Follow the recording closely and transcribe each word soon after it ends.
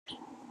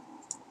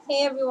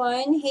Hey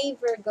everyone, hey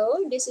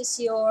Virgo. This is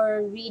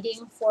your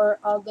reading for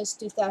August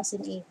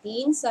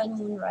 2018, Sun,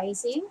 Moon,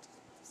 Rising,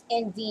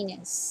 and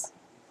Venus.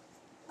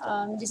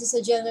 This is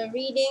a general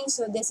reading,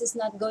 so this is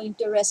not going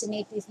to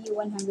resonate with you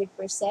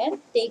 100%.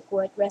 Take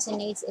what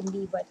resonates and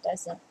leave what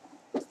doesn't.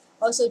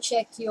 Also,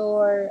 check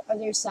your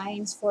other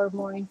signs for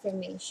more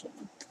information.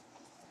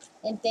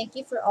 And thank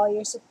you for all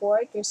your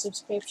support, your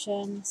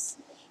subscriptions,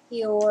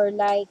 your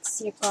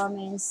likes, your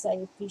comments. I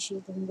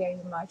appreciate them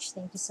very much.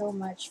 Thank you so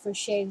much for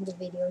sharing the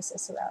videos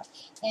as well.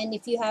 And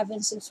if you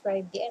haven't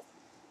subscribed yet,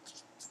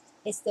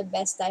 it's the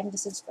best time to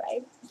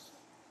subscribe.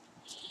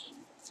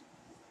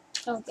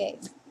 Okay.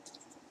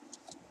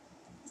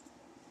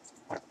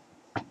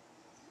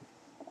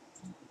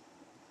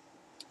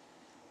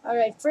 All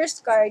right.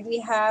 First card, we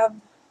have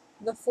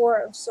the Four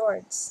of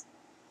Swords.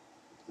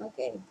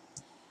 Okay.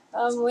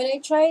 When I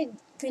tried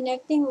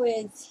connecting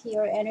with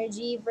your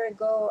energy,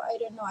 Virgo, I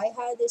don't know. I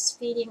had this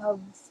feeling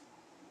of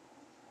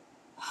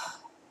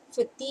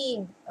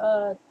fatigue,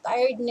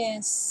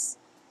 tiredness,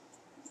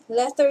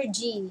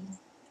 lethargy.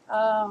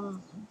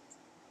 Um,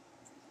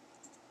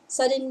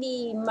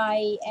 Suddenly,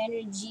 my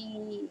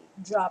energy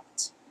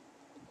dropped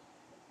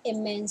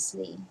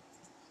immensely.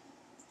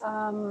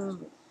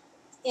 Um,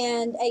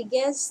 and I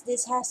guess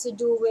this has to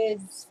do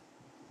with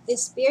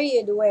this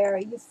period where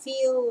you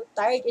feel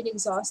tired and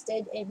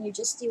exhausted and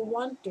you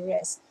want to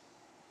rest.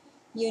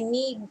 You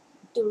need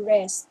to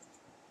rest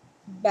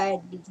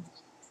badly.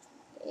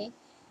 Okay?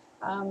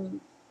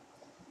 Um,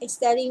 it's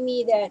telling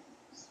me that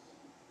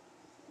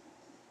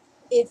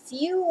if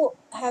you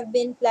have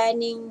been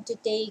planning to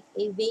take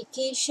a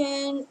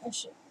vacation,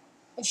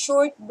 a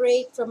short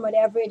break from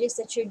whatever it is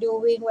that you're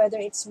doing, whether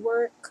it's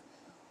work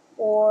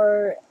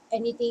or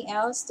anything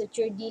else that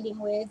you're dealing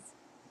with,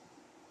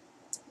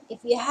 if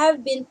you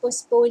have been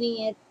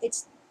postponing it,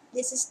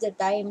 this is the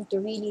time to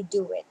really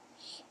do it.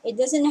 It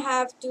doesn't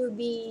have to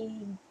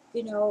be,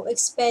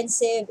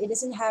 expensive. It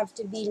doesn't have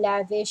to be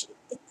lavish.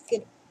 It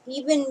could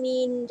even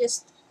mean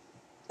just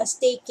a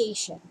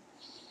staycation.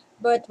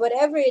 But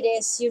whatever it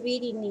is, you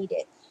really need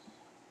it.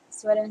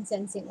 That's what I'm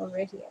sensing over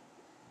here.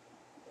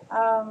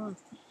 Um,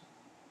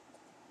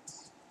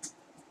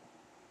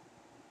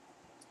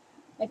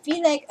 I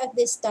feel like at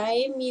this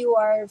time you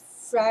are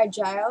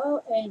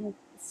fragile and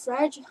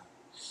fragile.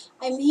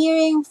 I'm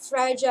hearing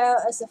fragile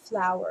as a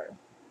flower.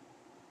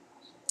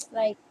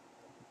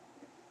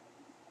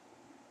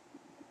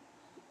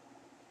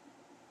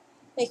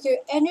 Like your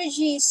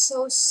energy is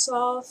so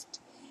soft.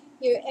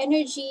 Your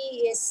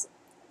energy is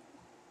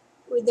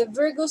with the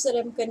Virgos that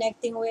I'm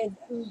connecting with.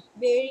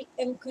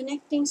 I'm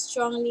connecting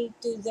strongly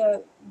to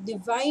the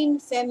divine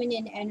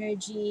feminine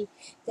energy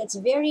that's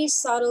very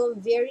subtle,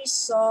 very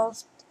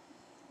soft,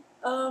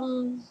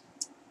 um,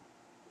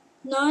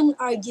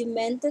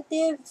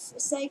 non-argumentative.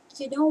 It's like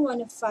you don't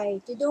want to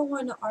fight, you don't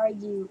want to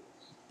argue.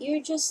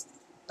 You're just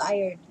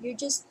tired. You're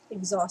just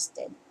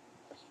exhausted.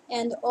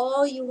 And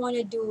all you want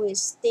to do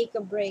is take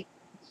a break,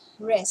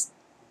 rest.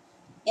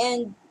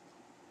 And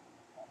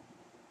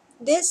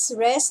this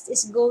rest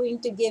is going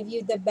to give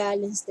you the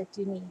balance that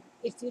you need.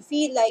 If you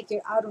feel like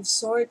you're out of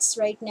sorts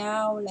right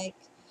now, like,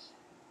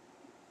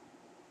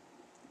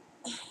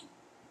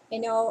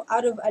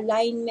 out of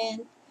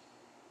alignment,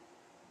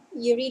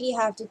 you really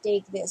have to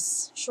take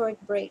this short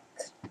break,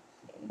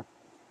 okay?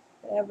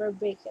 Whatever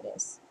break it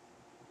is.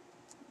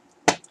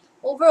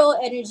 Overall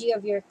energy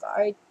of your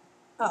card,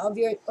 of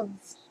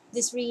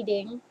this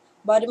reading,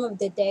 bottom of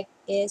the deck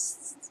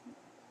is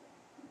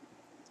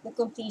the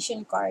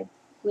completion card,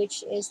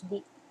 which is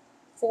the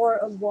Four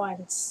of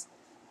Wands.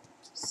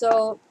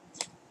 So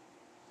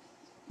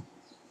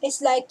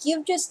it's like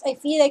I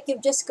feel like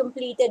you've just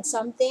completed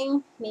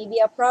something, maybe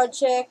a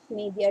project,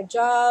 maybe a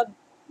job,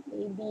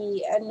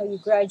 maybe, I don't know, you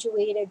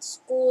graduated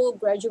school,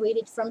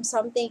 graduated from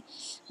something.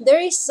 There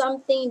is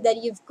something that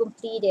you've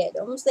completed,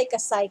 almost like a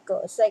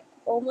cycle. It's like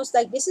almost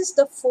like this is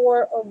the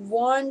Four of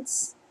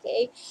Wands,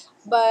 okay?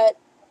 But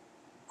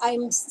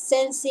I'm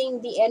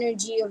sensing the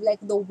energy of like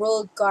the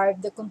World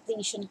card, the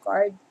completion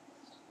card.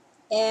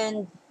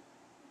 And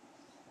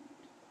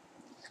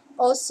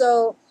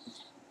also,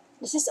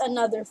 this is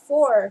another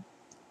four.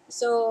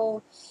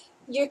 So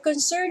your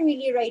concern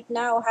really right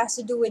now has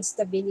to do with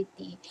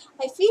stability.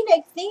 I feel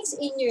like things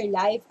in your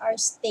life are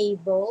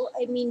stable.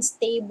 I mean,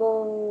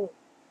 stable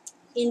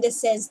in the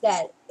sense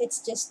that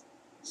it's just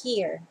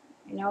here,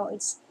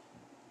 it's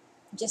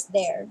just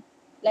there,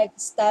 like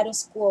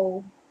status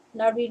quo.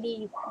 Not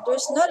really,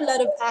 there's not a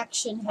lot of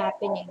action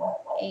happening,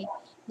 okay?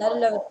 Not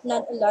a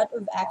lot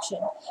of action.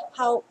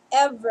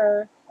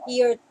 However,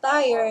 you're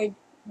tired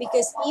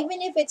because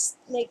even if it's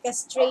like a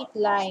straight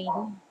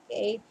line,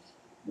 okay,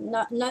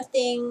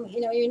 nothing,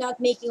 you're not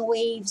making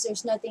waves,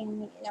 there's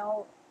nothing,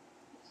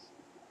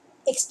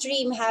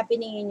 extreme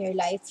happening in your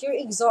life, you're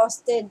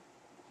exhausted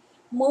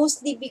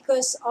mostly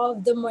because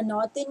of the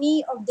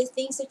monotony of the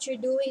things that you're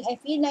doing. I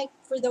feel like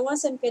for the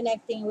ones I'm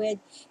connecting with,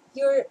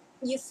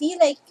 you feel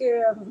like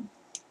you're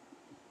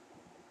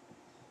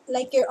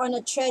like you're on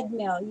a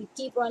treadmill. You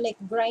keep on like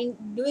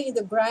doing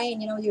the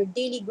grind, your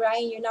daily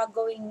grind. You're not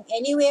going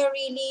anywhere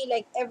really.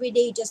 Like every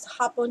day, just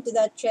hop onto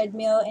that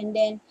treadmill, and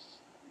then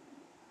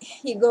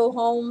you go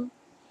home,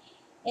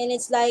 and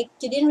it's like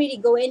you didn't really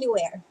go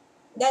anywhere.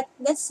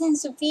 That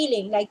sense of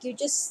feeling, like you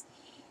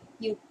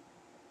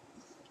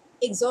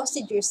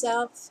exhausted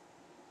yourself,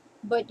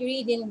 but you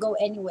really didn't go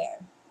anywhere.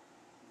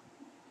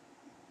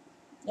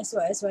 That's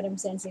what I'm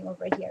sensing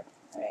over here.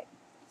 All right,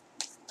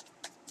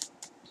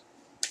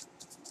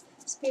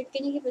 Spirit,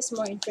 can you give us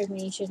more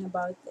information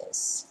about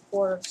this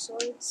Four of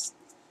Swords?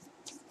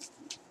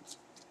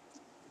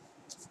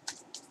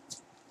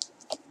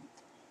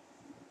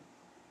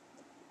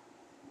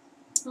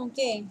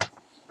 Okay,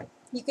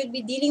 you could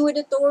be dealing with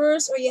a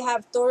Taurus, or you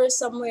have Taurus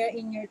somewhere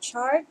in your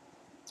chart,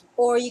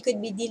 or you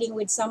could be dealing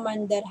with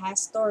someone that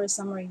has Taurus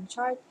somewhere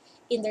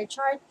in their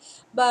chart.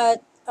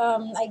 But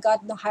I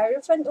got the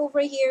Hierophant over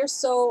here,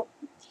 so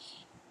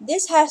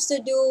this has to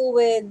do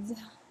with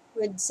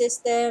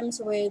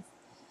systems, with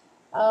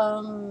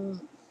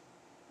um,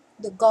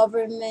 the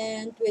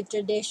government, with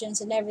traditions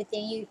and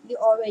everything. You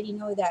already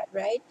know that,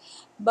 right?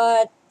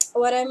 But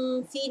what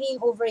I'm feeling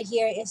over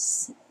here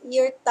is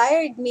you're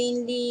tired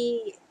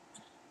mainly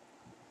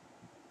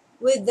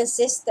with the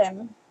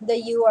system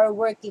that you are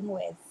working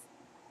with.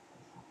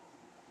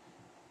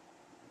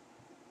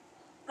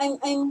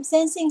 I'm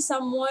sensing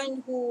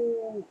someone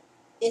who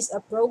is a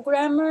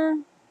programmer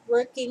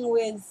working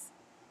with,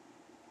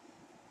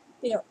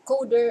 a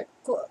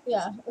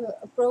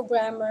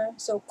programmer,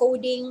 so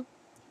coding,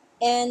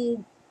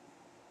 and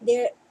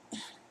their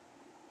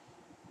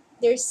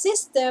their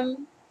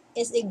system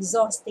is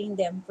exhausting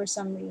them for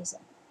some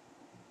reason.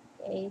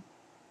 Okay,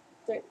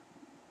 there,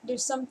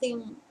 there's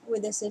something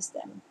with the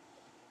system,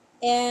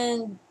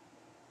 and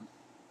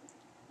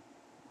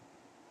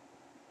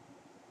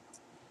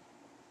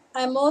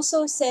I'm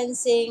also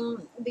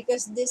sensing,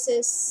 because this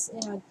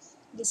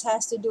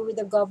has to do with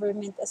the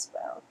government as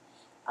well.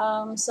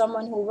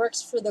 Someone who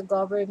works for the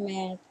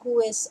government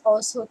who is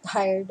also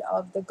tired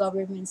of the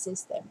government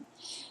system.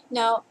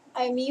 Now,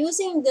 I'm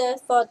using the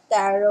Thought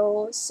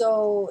Tarot,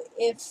 so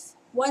if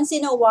once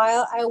in a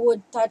while I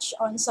would touch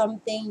on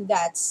something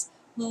that's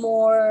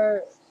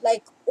more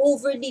like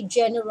overly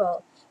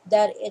general,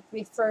 that it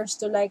refers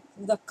to like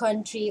the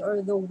country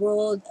or the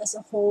world as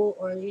a whole,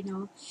 or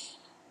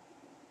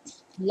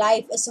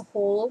life as a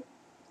whole.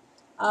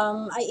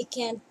 I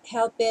can't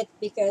help it,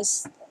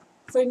 because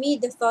for me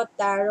the Thought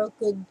Tarot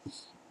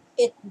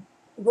it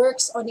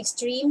works on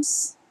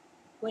extremes.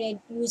 When I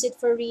use it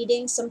for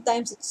reading,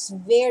 sometimes it's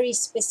very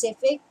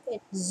specific.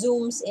 It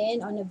zooms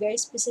in on a very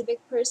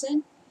specific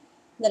person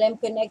that I'm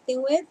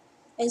connecting with.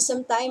 And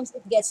sometimes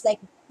it gets like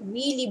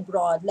really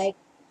broad, like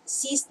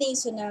sees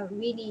things on a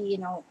really,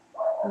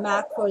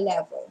 macro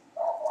level.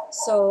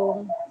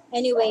 So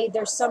anyway,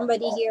 there's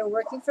somebody here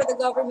working for the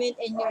government,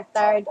 and you're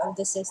tired of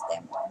the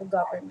system, the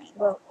government.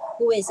 Well,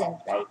 who isn't,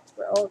 right?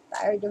 We're all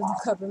tired of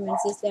the government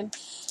system.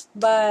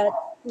 But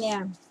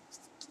yeah,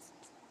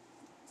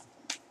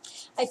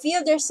 I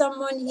feel there's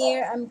someone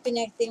here I'm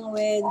connecting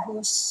with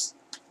who's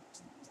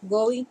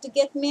going to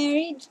get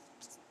married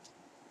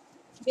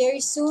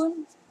very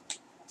soon.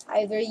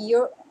 Either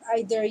you're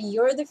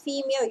the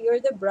female, you're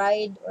the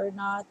bride or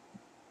not.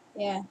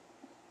 Yeah.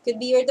 Could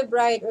be you're the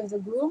bride or the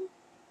groom.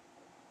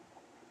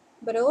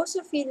 But I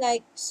also feel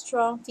like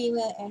strong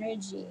female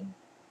energy.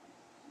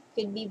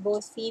 Could be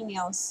both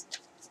females.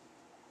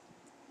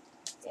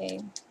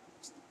 Okay.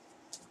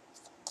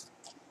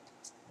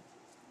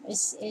 I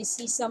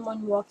see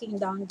someone walking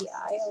down the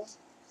aisle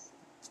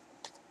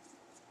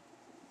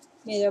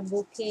with a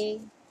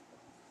bouquet,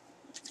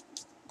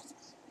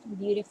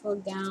 beautiful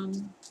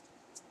gown.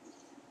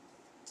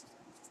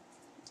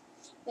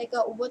 Like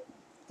a what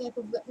type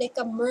of, like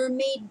a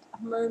mermaid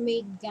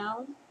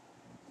gown?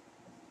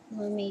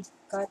 Mermaid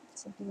cut,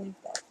 something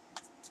like that.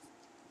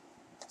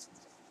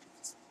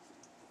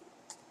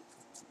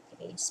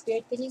 Okay,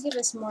 Spirit, can you give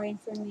us more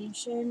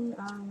information,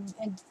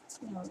 and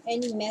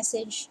any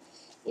message,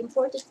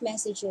 important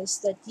messages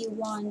that you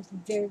want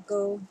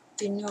Virgo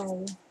to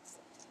know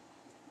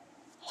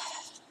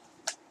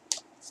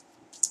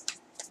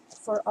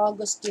for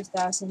August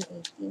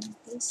 2018,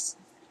 please?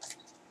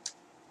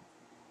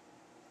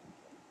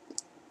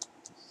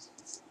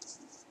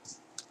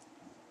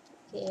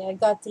 Okay, I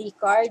got three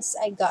cards.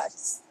 I got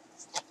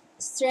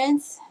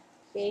Strength,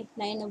 okay,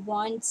 Nine of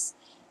Wands,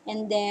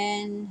 and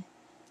then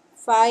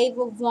Five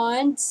of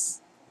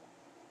Wands,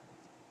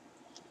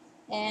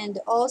 and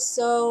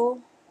also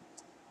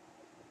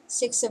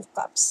Six of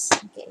Cups.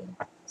 Okay,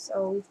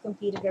 so we've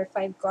completed our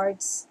five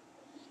cards.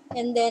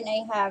 And then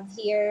I have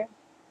here,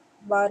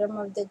 bottom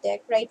of the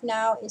deck right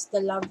now is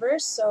the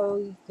Lovers. So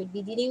you could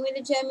be dealing with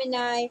a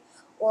Gemini,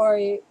 or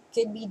you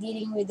could be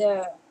dealing with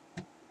a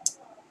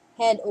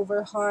head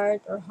over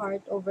heart or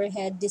heart over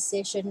head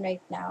decision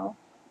right now.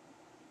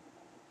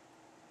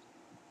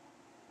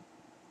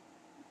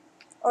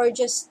 Or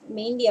just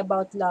mainly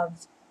about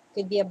love.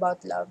 Could be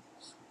about love.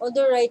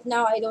 Although right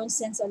now I don't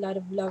sense a lot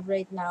of love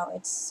right now.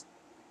 It's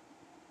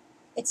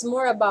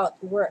more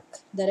about work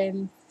that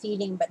I'm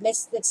feeling. But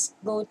let's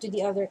go to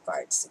the other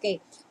cards.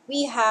 Okay,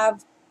 we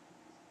have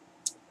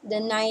the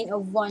Nine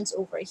of Wands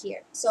over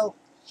here. So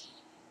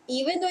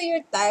even though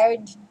you're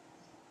tired,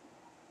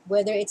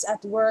 whether it's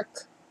at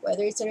work,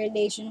 whether it's a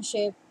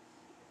relationship,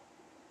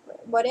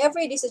 whatever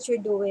it is that you're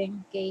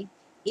doing, okay,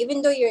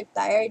 even though you're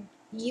tired,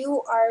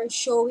 you are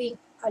showing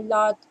a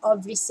lot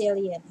of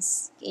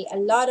resilience, okay, a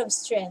lot of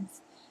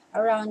strength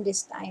around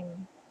this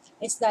time.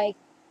 It's like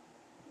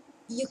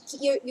you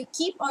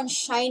keep on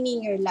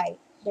shining your light.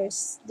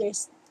 There's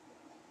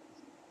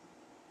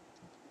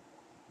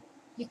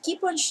you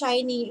keep on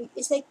shining.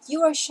 It's like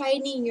you are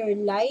shining your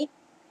light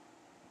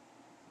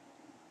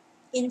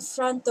in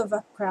front of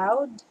a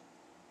crowd,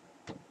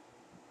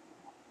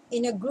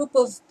 in a group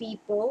of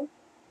people.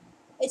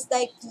 It's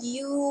like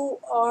you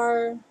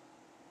are,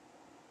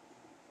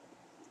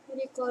 what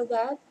do you call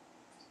that?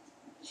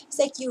 It's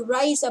like you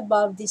rise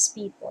above these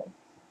people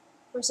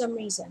for some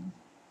reason.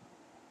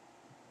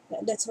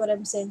 That's what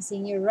I'm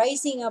sensing. You're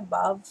rising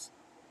above.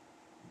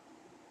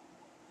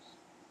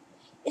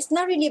 It's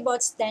not really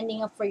about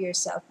standing up for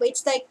yourself, but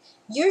it's like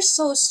you're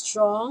so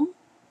strong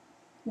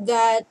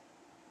that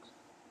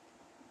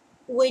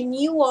when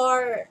you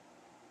are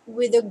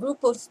with a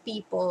group of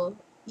people,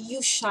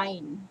 you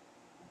shine.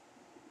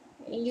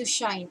 You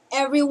shine.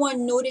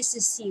 Everyone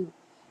notices you.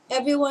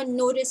 Everyone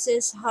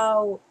notices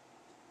how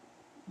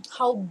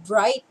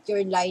bright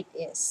your light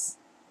is.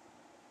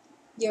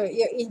 Your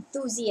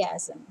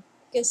enthusiasm.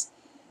 Because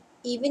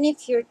even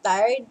if you're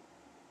tired,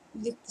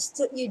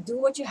 you do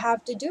what you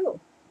have to do.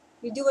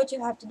 You do what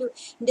you have to do.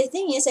 The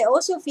thing is, I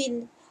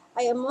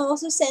am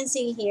also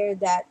sensing here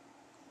that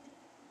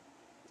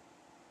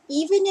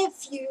even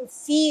if you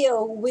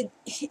feel with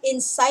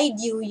inside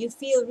you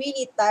feel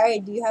really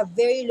tired, you have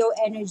very low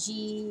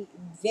energy,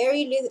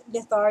 very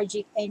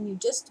lethargic, and you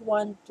just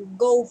want to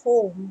go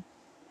home.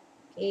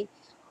 Okay,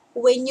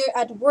 when you're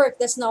at work,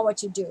 that's not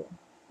what you do.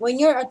 When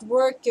you're at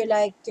work,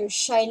 you're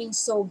shining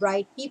so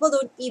bright. People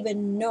don't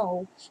even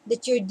know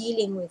that you're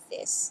dealing with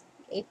this.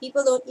 Okay,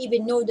 people don't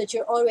even know that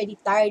you're already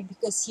tired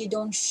because you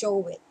don't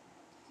show it.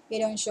 You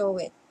don't show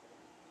it.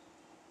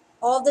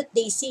 All that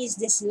they see is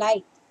this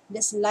light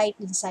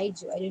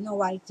inside you. I don't know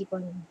why I keep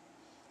on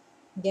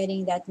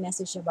getting that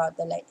message about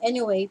the light.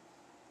 Anyway,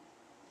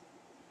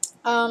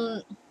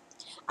 um,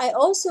 I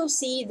also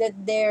see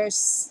that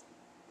there's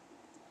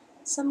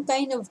some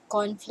kind of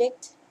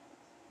conflict.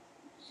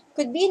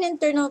 Could be an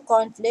internal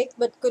conflict,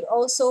 but could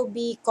also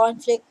be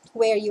conflict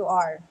where you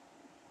are.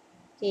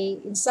 Okay,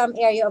 in some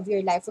area of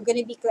your life. We're going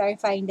to be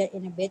clarifying that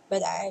in a bit,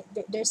 but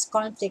there's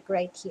conflict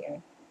right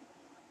here.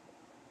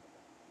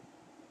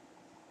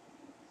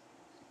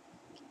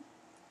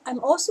 I'm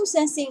also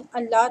sensing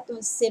a lot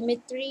of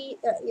symmetry,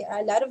 yeah,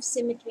 a lot of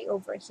symmetry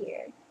over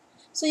here.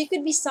 So you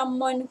could be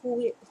someone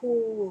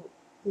who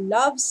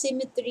loves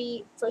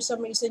symmetry. For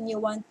some reason, you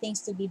want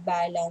things to be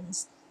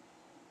balanced.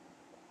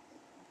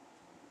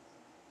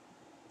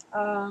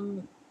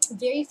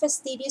 Very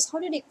fastidious. How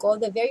do they call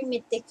the very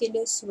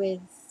meticulous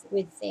with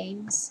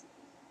things,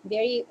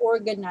 very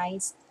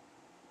organized.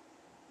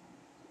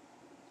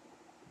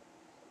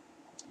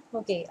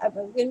 Okay, I'm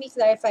going to be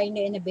clarifying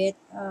in a bit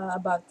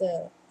about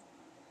the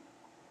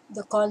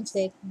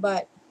conflict,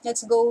 but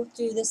let's go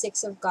to the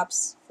Six of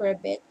Cups for a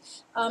bit.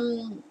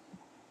 Um,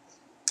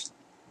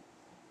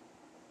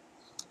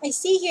 I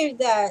see here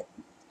that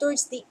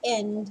towards the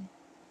end,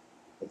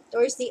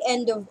 towards the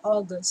end of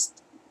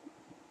August,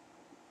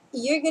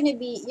 you're gonna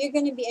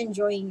be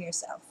enjoying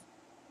yourself.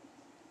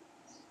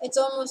 It's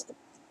almost,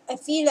 I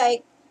feel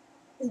like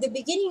in the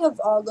beginning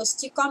of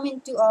August, you come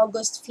into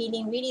August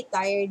feeling really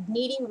tired,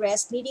 needing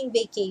rest, needing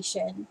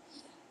vacation,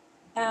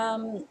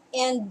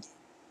 and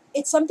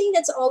it's something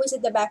that's always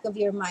at the back of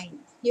your mind.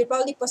 You're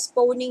probably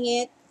postponing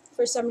it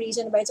for some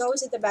reason, but it's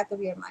always at the back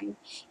of your mind.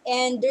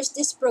 And there's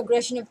this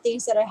progression of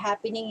things that are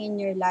happening in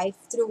your life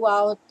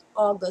throughout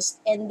August,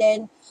 and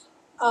then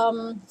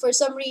for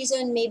some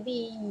reason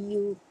maybe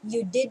you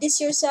did this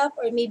yourself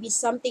or maybe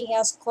something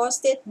else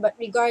caused it, but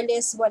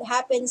regardless, what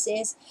happens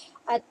is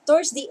at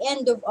towards the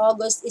end of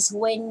August is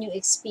when you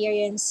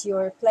experience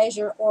your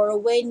pleasure or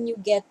when you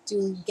get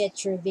to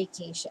get your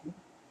vacation.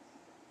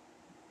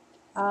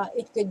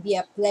 It could be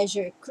a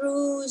pleasure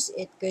cruise,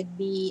 it could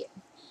be,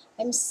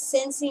 I'm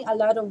sensing a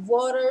lot of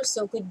water,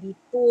 so it could be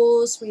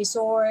pools,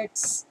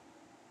 resorts,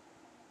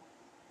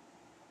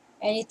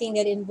 anything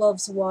that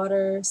involves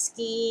water,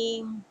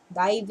 skiing,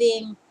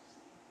 diving.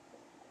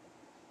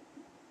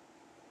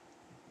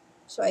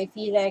 So I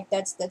feel like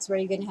that's where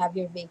you're gonna have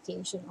your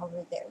vacation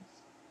over there.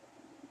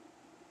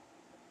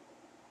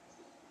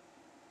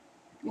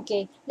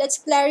 Okay, let's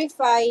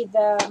clarify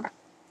the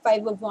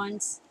Five of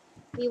Wands.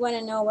 We want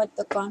to know what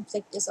the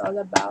conflict is all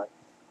about.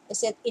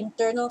 Is it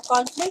internal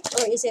conflict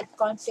or is it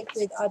conflict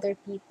with other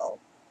people?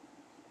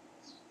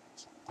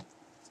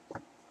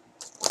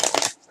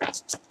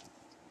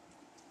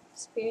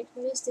 Spirit,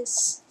 what is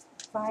this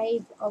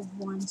Five of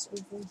Wands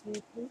over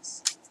here,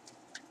 please?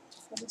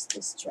 What is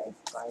this Strife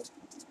card?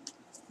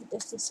 What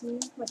does this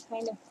mean? What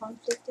kind of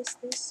conflict is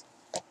this?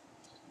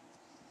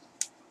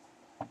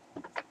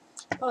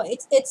 Oh,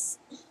 it's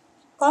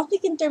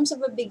conflict in terms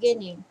of a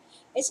beginning.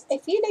 It's I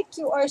feel like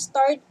you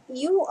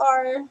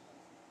are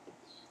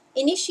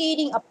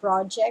initiating a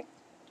project,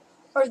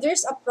 or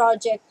there's a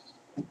project,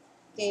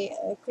 okay,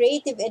 a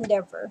creative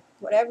endeavor,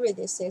 whatever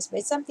this is, but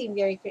it's something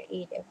very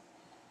creative.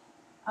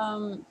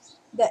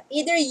 That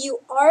either you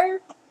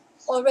are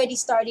already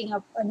starting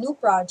up a new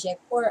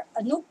project, or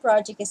a new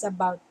project is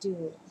about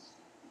to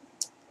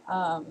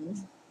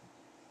um,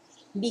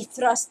 be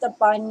thrust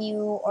upon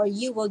you, or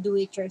you will do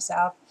it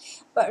yourself.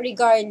 But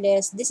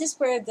regardless, this is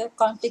where the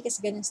conflict is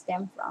going to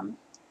stem from.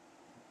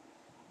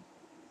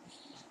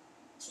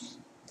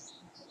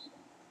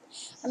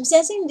 I'm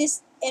sensing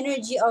this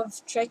energy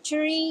of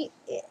treachery,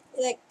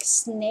 like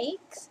snake.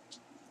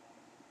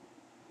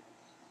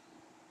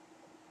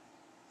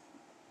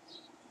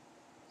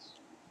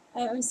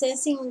 I'm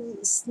sensing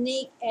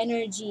snake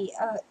energy,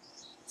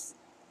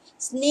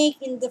 snake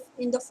in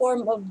the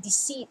form of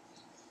deceit,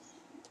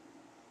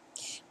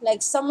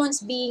 like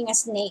someone's being a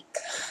snake,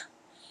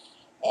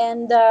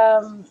 and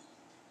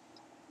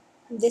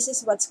this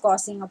is what's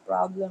causing a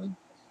problem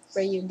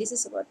for you. This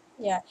is what,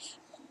 yeah.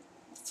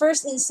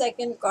 First and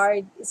second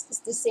card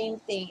is the same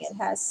thing. It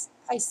has,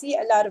 I see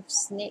a lot of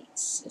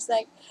snakes. It's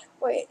like,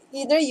 wait,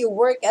 either you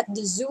work at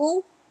the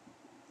zoo,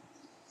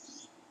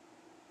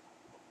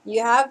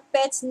 you have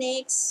pet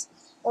snakes,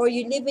 or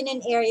you live in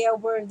an area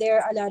where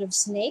there are a lot of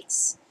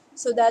snakes.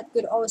 So that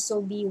could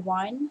also be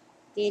one.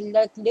 They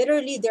like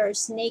literally there are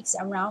snakes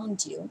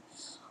around you.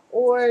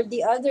 Or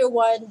the other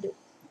one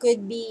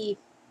could be,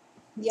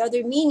 the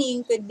other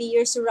meaning could be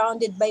you're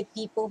surrounded by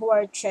people who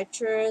are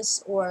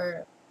treacherous,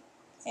 or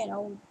you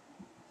know,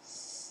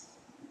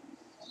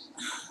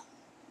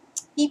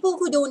 people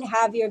who don't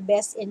have your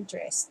best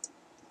interest.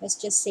 Let's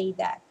just say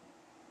that.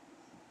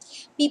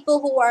 People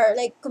who are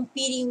like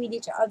competing with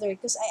each other,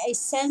 because I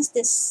sense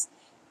this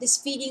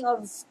feeling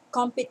of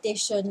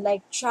competition,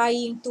 like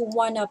trying to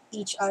one up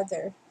each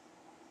other.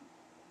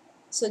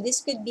 So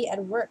this could be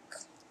at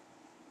work.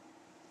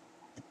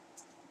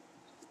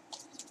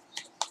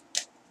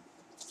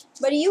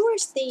 But you are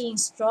staying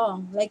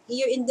strong. Like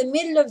you're in the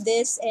middle of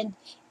this, and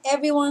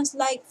everyone's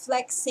like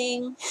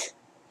flexing.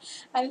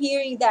 I'm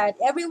hearing that.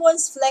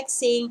 Everyone's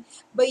flexing,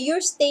 but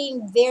you're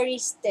staying very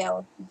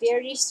still,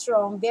 very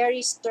strong,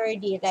 very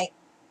sturdy, like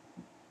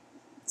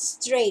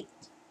straight.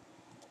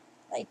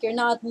 Like you're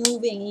not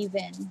moving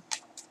even.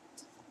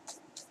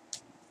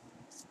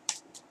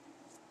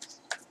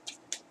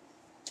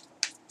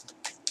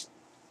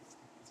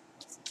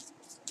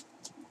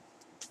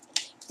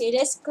 Okay,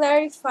 let's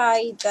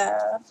clarify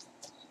the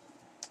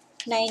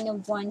Nine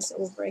of Wands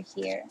over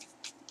here.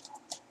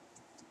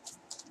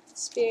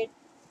 Spirit,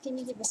 can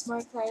you give us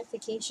more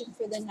clarification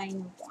for the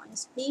Nine of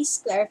Wands?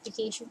 Please,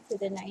 clarification for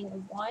the Nine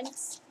of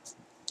Wands.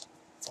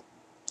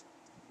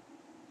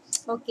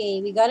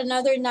 Okay, we got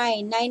another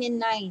nine. Nine and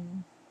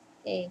nine.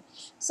 Okay.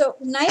 So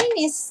nine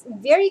is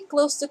very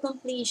close to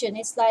completion.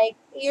 It's like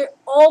you're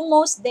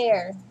almost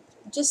there.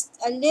 Just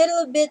a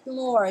little bit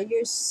more.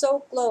 You're so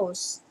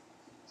close.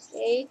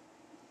 Okay.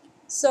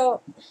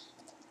 So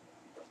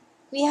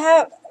we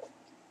have,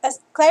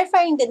 as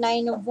clarifying the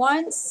Nine of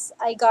Wands,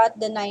 I got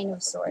the Nine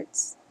of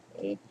Swords.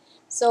 Okay.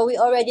 So we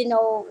already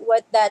know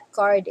what that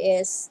card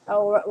is,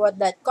 or what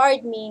that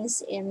card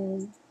means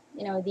in,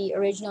 the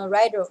original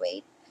Rider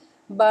Waite.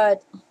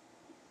 But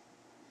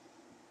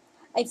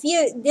I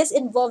feel this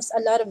involves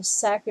a lot of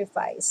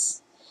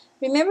sacrifice.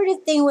 Remember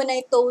the thing when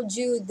I told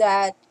you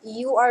that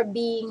you are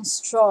being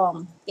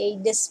strong, okay?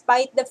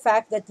 Despite the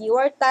fact that you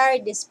are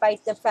tired,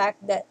 despite the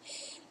fact that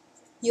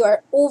you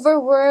are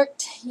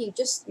overworked, you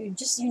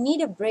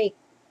need a break.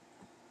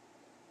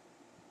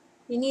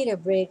 You need a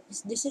break.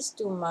 This is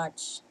too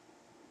much.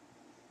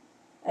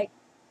 Like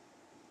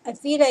I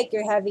feel like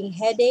you're having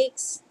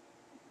headaches.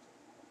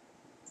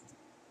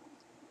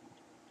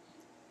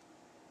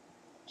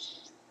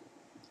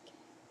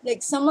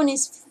 Like someone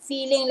is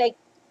feeling like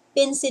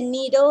pins and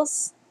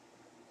needles.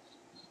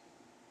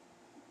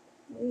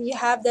 You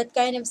have that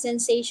kind of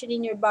sensation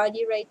in your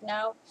body right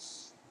now.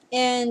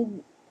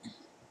 And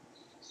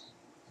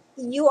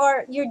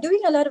you're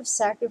doing a lot of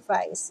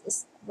sacrifice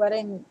is what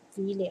I'm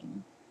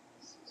feeling.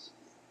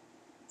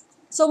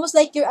 It's almost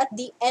like you're at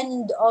the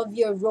end of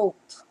your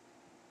rope.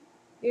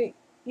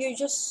 You're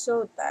just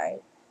so tired.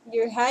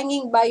 You're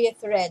hanging by a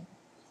thread.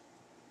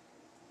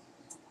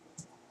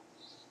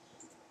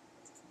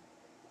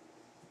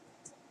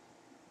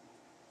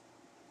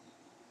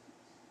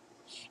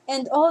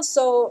 And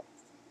also,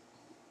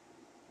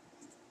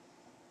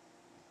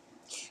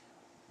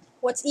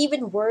 what's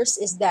even worse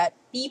is that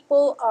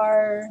people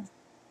are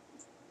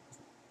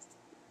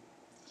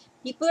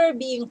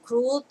being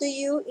cruel to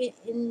you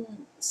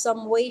in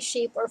some way,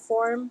 shape, or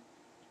form.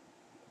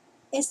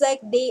 It's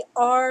like they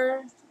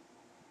are,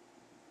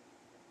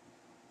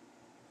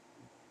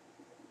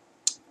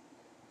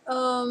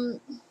 how do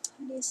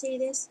you say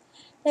this?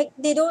 Like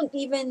they don't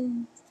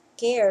even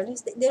care.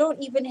 They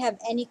don't even have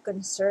any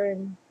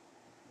concern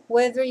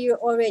whether you're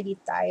already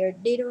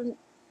tired. They don't,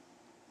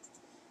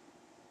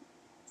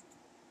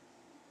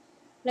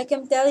 Like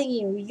I'm telling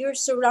you, you're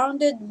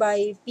surrounded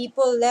by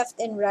people left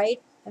and right,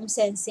 I'm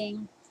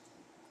sensing,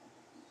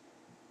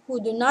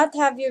 who do not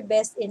have your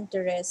best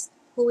interest,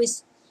 who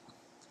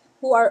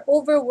are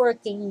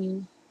overworking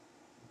you,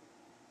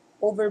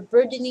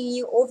 overburdening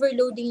you,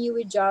 overloading you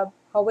with job,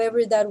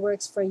 however that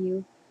works for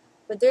you.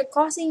 But they're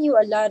causing you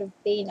a lot of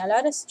pain, a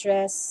lot of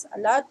stress, a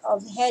lot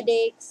of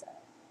headaches,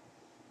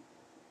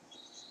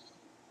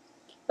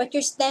 but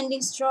you're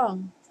standing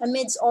strong.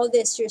 Amidst all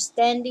this, you're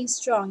standing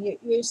strong.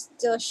 You're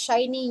still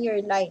shining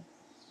your light.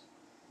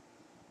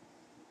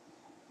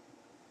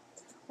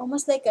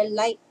 Almost like a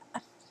light.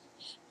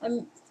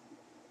 I'm,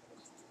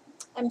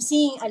 I'm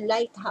seeing a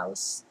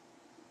lighthouse.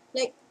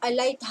 Like a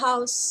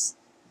lighthouse,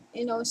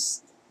 you know,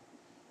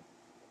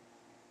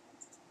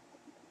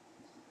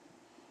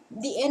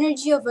 the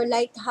energy of a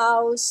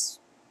lighthouse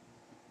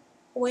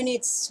when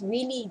it's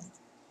really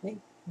like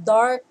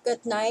dark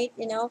at night,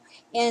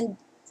 and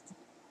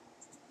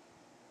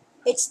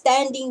it's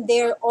standing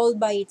there all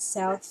by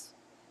itself.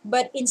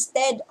 But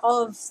instead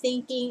of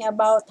thinking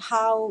about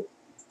how,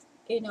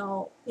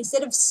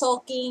 instead of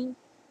sulking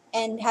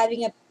and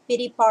having a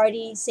pity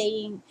party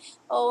saying,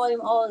 oh,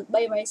 I'm all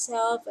by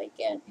myself, I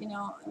can't,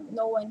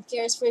 no one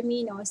cares for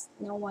me,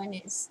 no one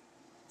is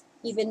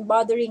even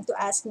bothering to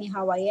ask me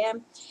how I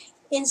am.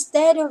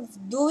 Instead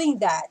of doing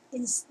that,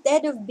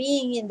 instead of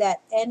being in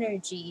that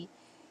energy,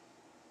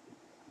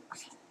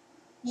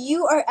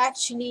 you are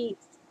actually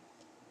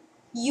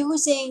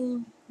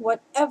using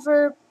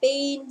whatever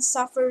pain,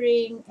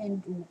 suffering,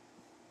 and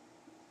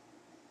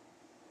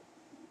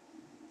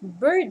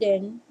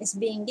burden is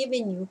being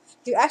given you.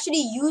 You're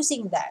actually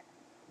using that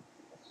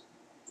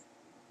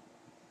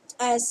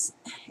as,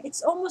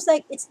 it's almost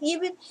like it's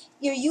even,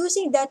 you're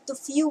using that to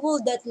fuel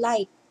that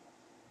light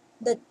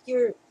that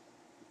you're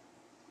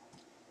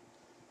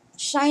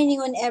shining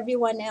on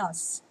everyone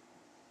else.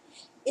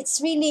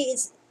 It's a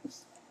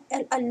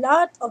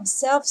lot of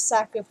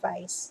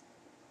self-sacrifice,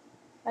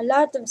 a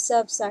lot of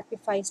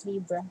self-sacrifice,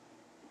 Libra.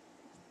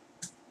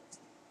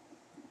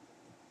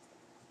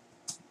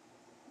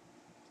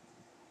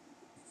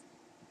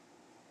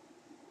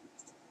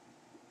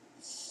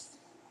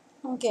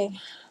 Okay,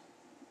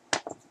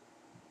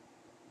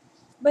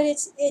 but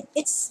it's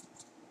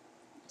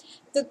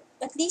the,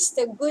 at least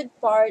the good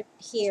part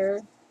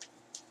here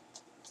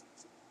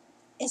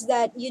is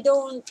that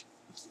you're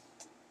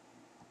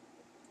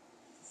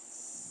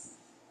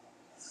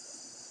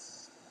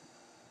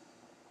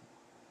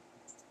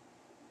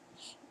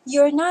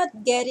not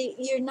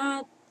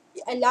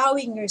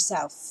allowing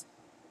yourself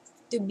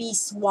to be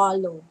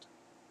swallowed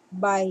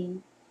by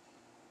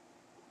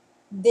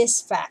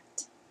this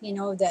fact,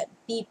 that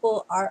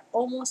people are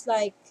almost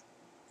like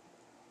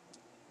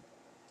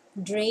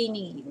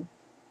draining you,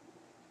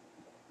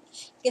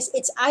 because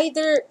it's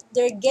either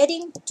they're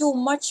getting too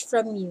much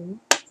from you.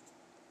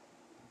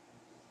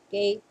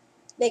 Okay,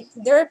 like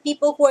there are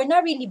people who are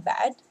not really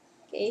bad.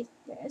 Okay,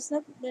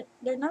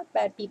 they're not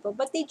bad people,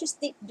 but they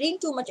drain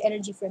too much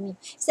energy from you.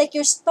 It's like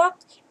you're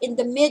stuck in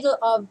the middle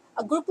of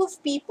a group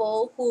of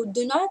people who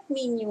do not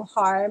mean you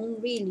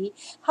harm really.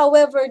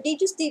 However, they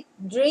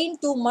drain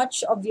too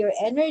much of your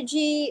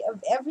energy,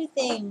 of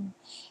everything.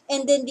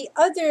 And then the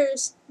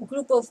others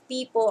group of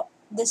people,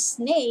 the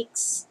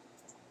snakes,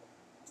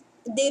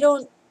 they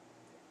don't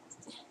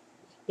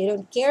they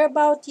don't care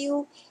about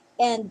you.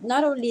 And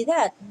not only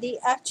that, they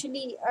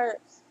actually are,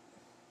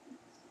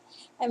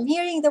 I'm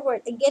hearing the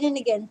word again and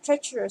again,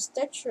 treacherous,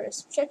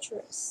 treacherous,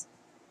 treacherous.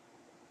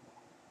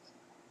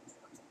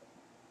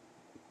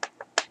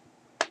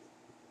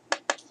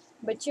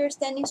 But you're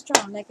standing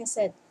strong, like I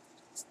said.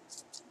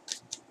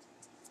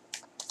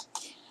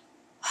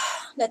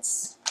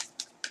 Let's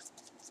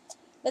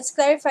let's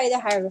clarify the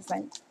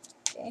Hierophant.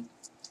 Okay.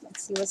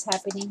 Let's see what's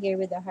happening here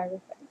with the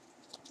Hierophant.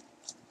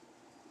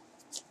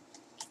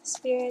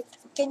 Spirit,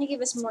 can you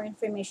give us more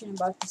information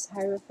about this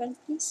Hierophant,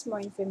 please?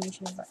 More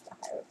information about the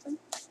Hierophant.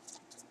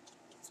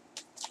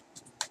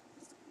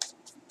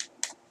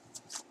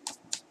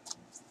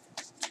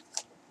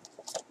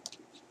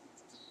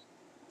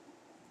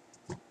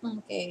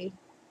 Okay.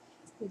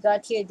 We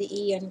got here the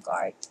Aeon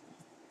card.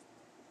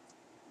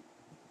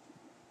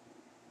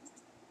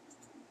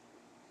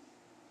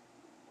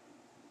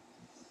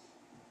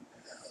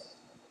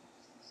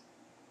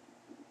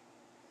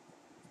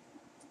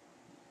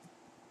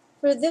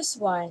 For this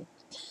one,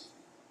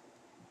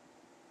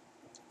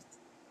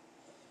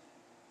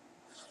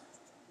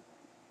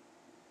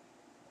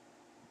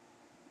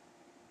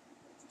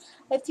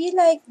 I feel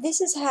like this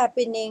is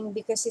happening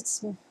because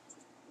it's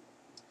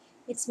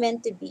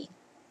meant to be.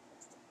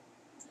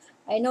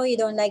 I know you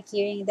don't like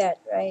hearing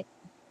that, right?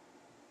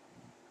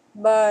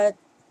 But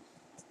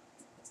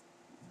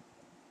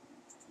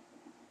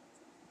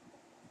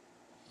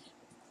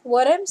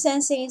what I'm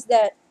sensing is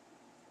that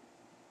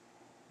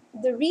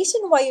the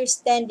reason why you're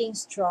standing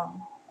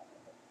strong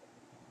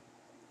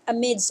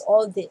amidst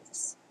all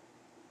this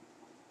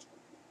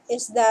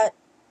is that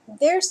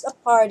there's a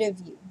part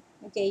of you,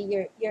 okay,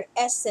 your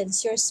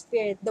essence, your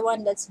spirit, the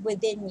one that's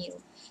within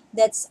you,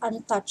 that's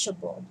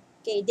untouchable.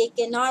 Okay, they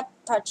cannot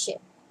touch it.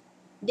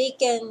 They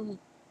can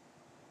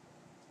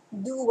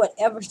do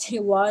whatever they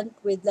want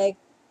with like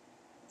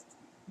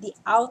the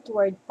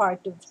outward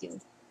part of you,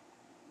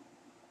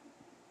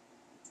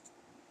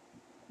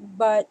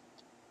 but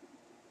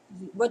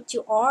what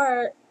you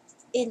are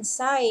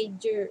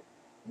inside your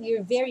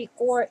very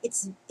core,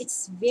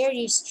 it's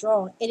very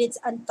strong and it's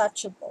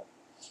untouchable.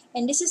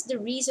 And this is the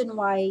reason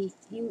why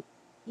you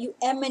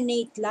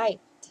emanate light,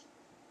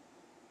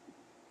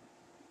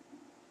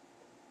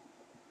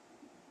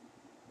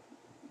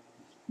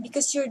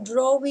 because you're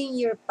drawing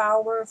your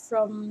power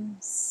from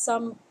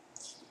somewhere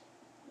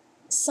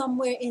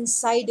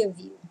inside of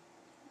you.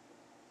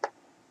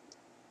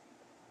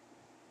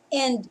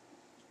 And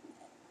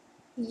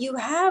you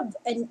have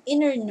an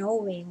inner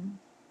knowing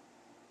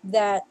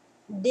that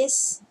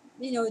this,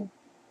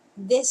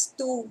 this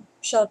too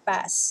shall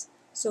pass,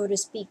 so to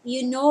speak.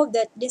 You know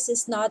that this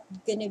is not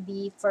gonna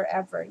be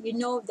forever. You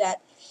know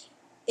that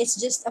it's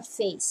just a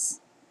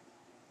phase.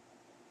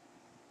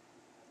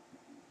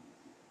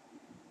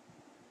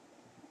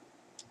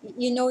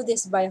 You know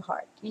this by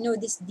heart. You know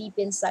this deep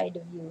inside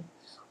of you.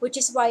 Which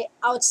is why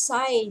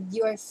outside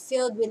you're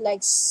filled with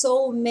like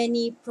so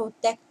many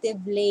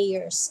protective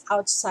layers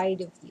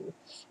outside of you,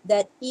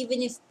 that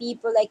even if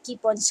people like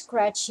keep on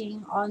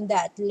scratching on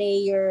that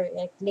layer,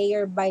 like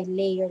layer by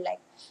layer,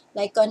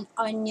 like an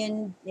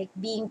onion, like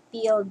being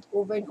peeled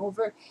over and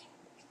over,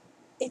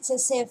 it's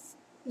as if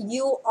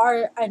you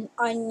are an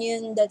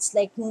onion that's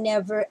like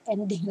never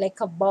ending, like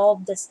a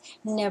bulb that's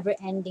never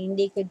ending.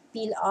 They could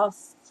peel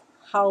off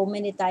how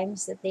many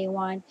times that they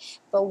want,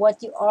 but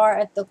what you are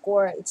at the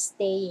core, it's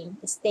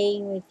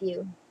staying with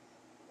you.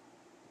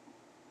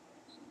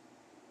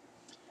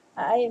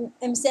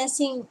 I'm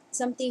sensing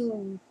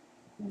something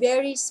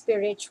very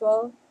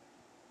spiritual.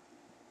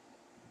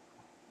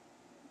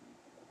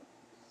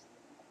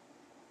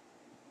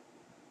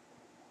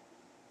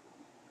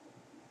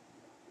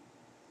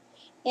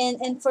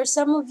 And for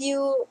some of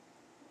you,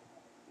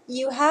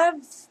 you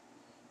have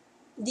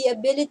the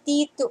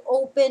ability to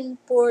open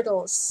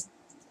portals.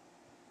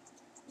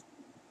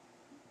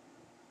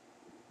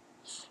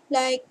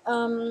 Like,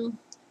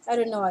 I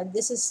don't know,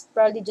 this is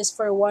probably just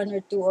for one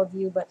or two of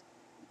you, but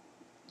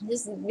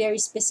this is very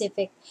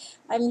specific.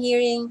 I'm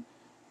hearing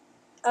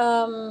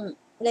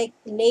like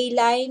ley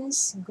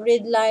lines,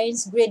 grid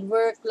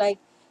work, like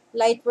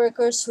light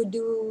workers who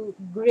do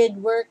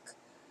grid work.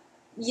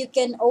 You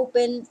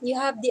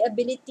have the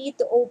ability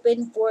to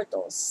open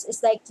portals.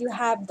 It's like you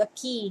have the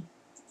key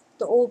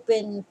to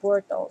open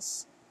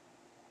portals.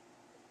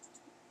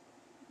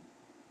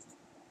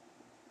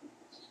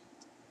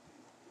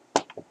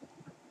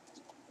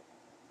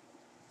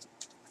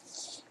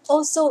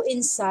 Also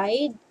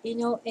inside,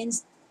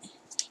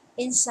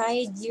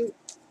 inside you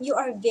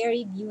are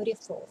very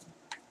beautiful.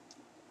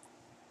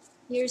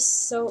 You're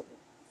so,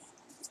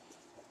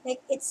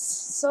 like, it's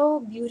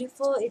so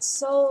beautiful, it's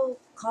so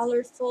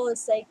colorful,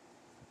 it's like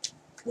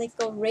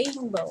a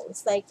rainbow.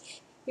 It's like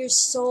your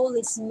soul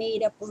is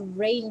made up of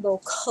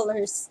rainbow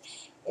colors,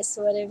 is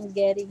what I'm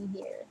getting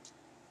here.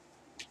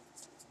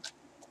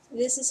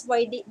 This is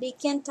why they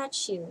can't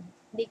touch you.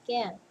 They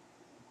can't.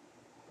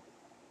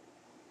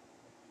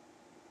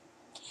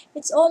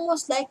 It's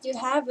almost like you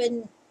have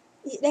an,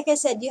 like I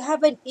said, you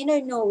have an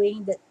inner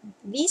knowing that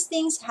these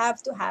things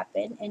have to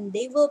happen and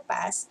they will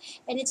pass,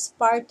 and it's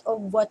part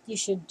of what you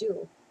should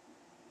do.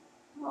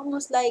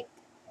 Almost like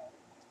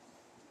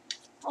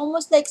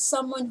almost like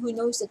someone who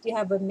knows that you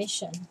have a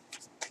mission.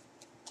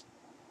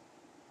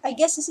 I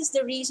guess this is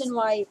the reason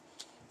why,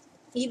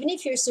 even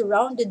if you're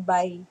surrounded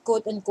by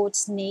quote unquote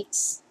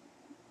snakes,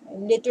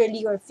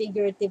 literally or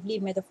figuratively,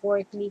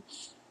 metaphorically,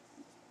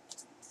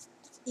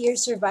 you're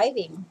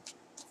surviving.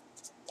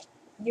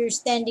 You're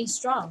standing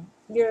strong.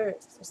 You're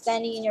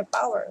standing in your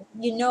power.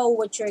 You know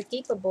what you're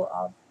capable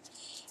of.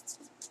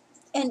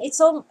 And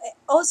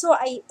also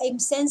I'm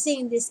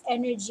sensing this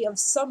energy of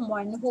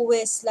someone who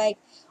is like,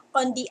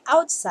 on the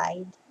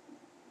outside,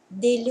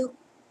 they look,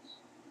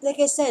 like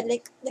I said,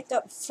 like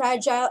a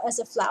fragile as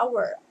a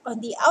flower.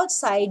 On the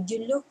outside,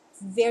 you look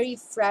very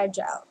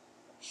fragile.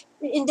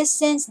 In the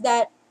sense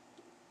that,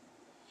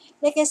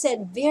 like I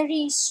said,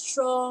 very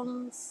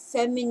strong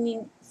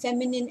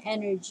feminine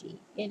energy,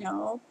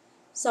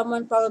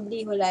 Someone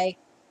probably who like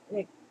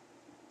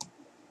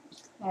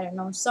I don't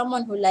know,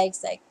 someone who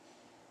likes like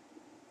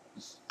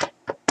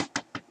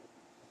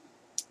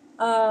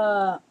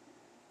uh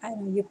I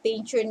don't know, you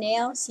paint your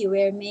nails, you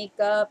wear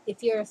makeup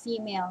if you're a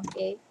female,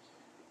 okay?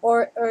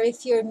 Or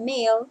if you're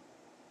male,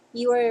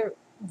 you are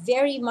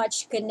very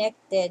much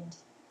connected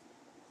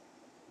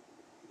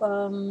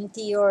to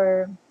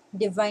your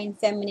divine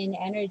feminine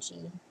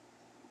energy,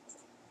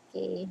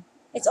 okay?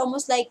 It's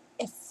almost like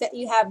if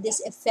you have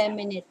this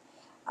effeminate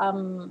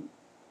um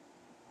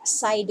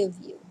side of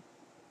you.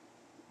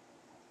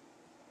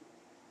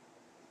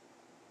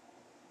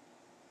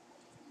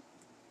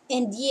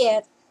 And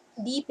yet,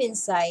 deep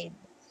inside,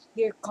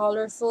 you're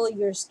colorful,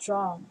 you're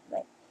strong.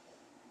 Like,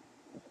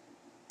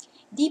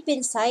 deep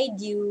inside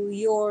you,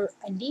 you're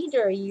a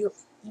leader.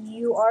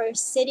 You are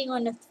sitting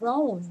on a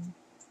throne.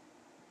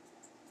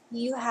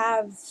 You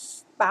have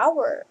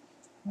power,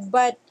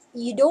 but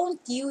you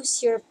don't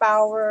use your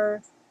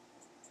power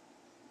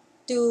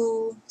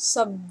to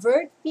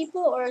subvert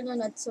people, or no,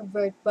 not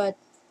subvert, but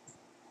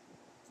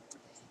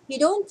you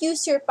don't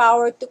use your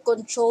power to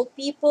control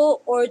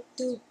people or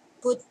to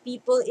put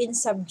people in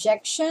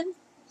subjection.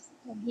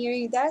 I'm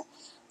hearing that.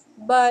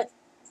 But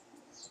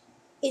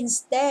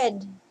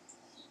instead,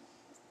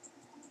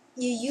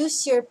 you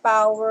use your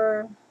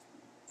power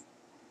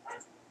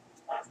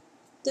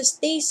to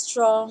stay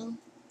strong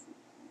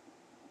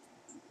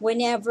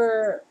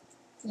whenever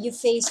you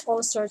face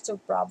all sorts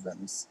of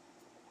problems.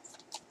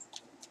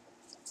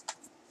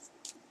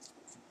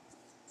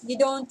 You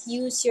don't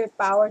use your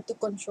power to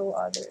control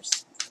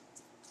others.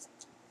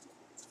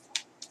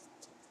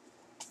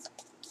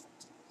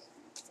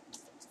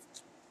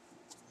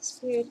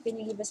 Spirit, can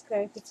you give us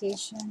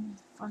clarification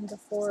on the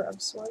Four of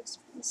Swords?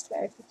 Please,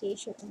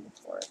 clarification on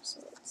the Four of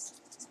Swords.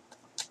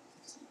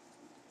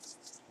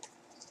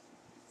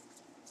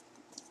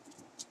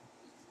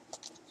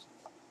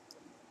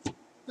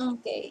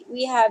 Okay,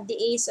 we have the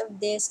Ace of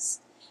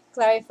Discs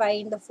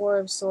clarifying the Four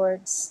of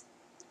Swords.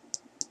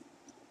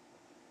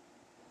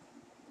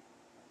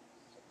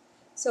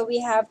 So we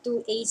have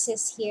two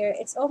aces here.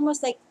 It's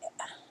almost like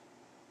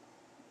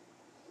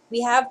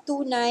we have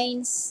two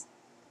nines.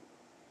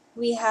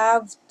 We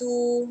have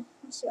two.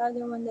 What's the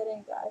other one that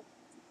I got?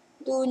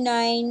 Two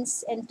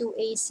nines and two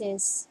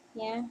aces.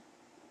 Yeah.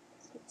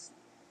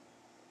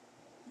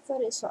 I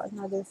thought I saw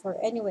another four.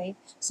 Anyway,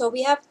 so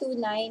we have two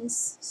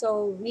nines.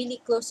 So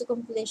really close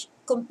to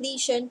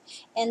completion.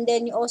 And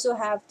then you also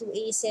have two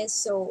aces.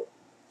 So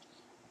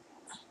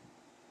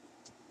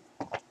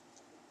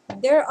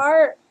there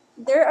are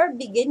there are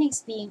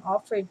beginnings being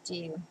offered to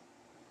you.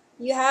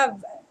 You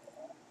have,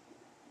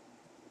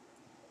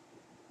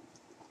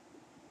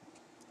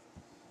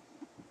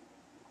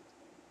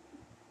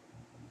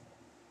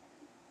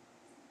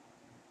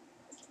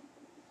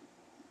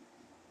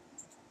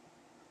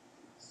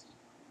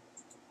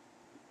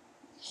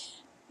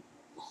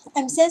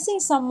 I'm sensing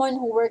someone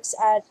who works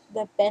at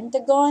the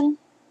Pentagon.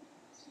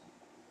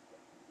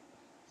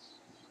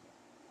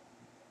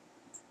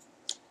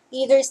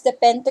 Either it's the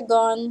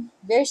Pentagon,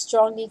 very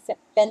strongly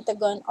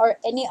Pentagon, or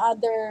any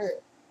other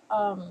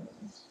um,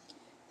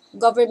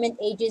 government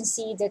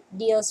agency that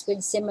deals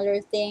with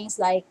similar things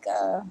like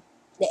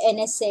the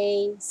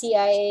NSA,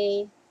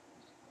 CIA,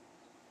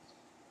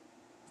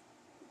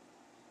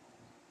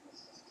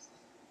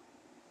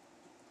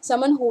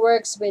 someone who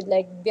works with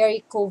like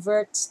very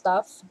covert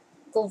stuff,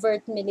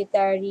 covert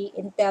military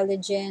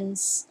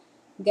intelligence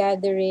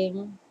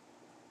gathering.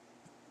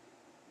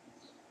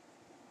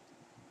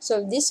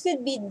 So this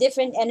could be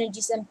different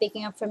energies I'm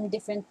picking up from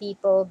different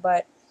people,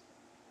 but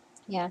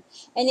yeah.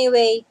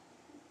 Anyway,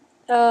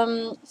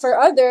 for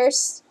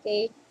others,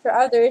 okay, for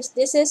others,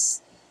 this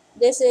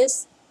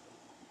is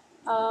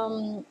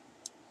um,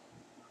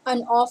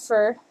 an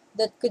offer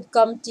that could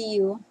come to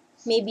you.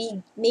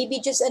 Maybe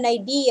just an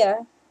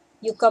idea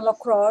you come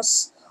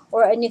across,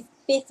 or an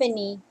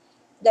epiphany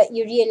that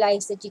you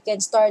realize that you can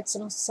start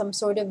some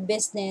sort of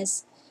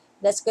business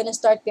that's going to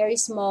start very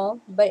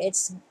small, but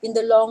it's in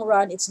the long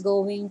run it's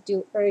going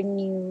to earn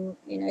you,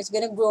 it's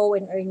going to grow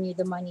and earn you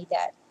the money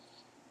that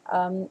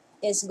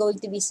is going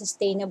to be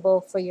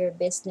sustainable for your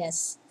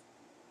business.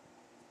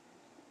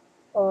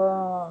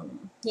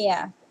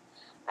 Yeah,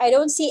 I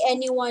don't see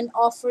anyone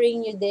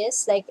offering you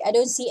this. Like, I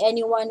don't see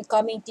anyone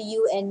coming to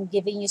you and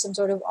giving you some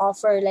sort of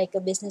offer, like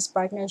a business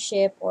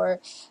partnership or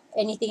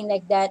anything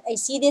like that. I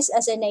see this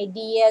as an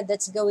idea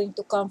that's going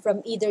to come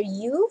from either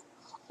you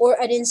or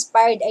an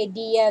inspired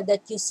idea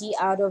that you see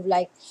out of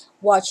like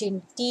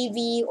watching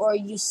TV, or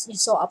you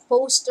saw a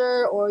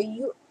poster, or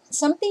you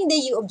something that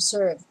you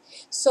observe.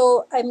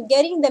 So I'm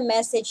getting the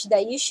message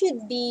that you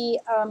should be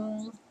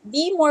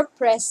more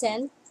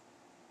present,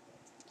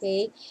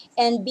 okay,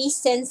 and be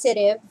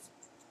sensitive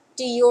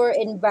to your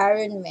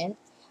environment,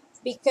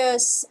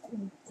 because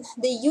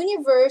the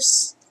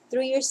universe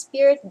through your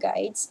spirit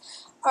guides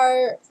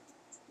are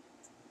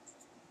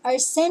are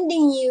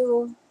sending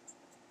you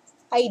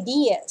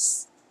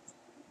ideas,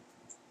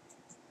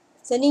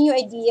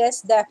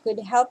 that could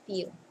help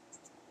you.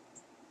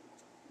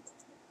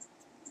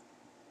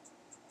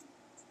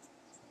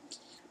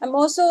 I'm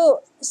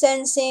also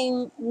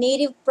sensing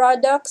native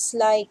products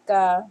like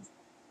uh,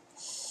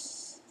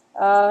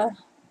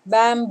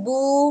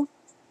 bamboo,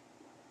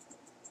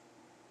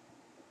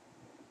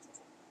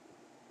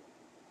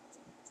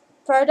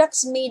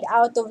 products made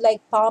out of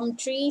like palm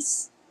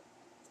trees,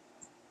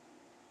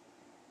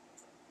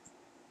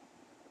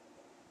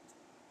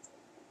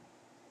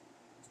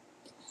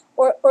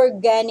 or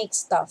organic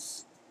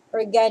stuff,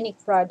 organic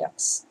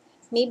products.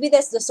 Maybe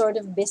that's the sort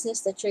of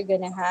business that you're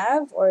gonna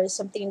have, or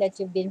something that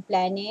you've been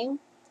planning.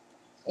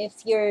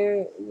 If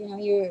you're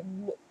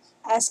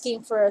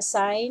asking for a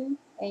sign,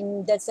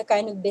 and that's the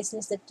kind of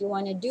business that you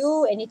want to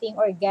do, anything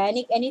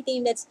organic,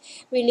 anything that's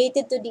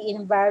related to the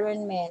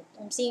environment.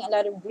 I'm seeing a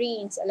lot of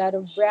greens, a lot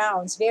of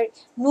browns, very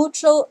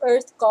neutral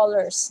earth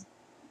colors.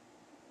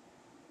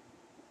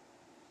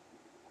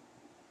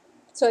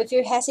 So if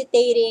you're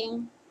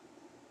hesitating,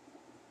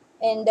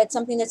 and that's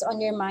something that's on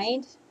your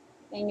mind,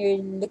 and you're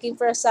looking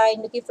for a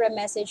sign, looking for a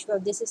message. Well,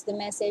 this is the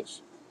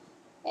message,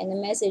 and the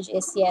message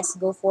is yes,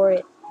 go for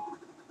it.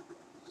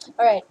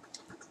 All right,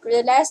 for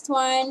the last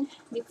one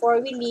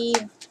before we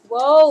leave.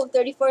 Whoa,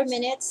 34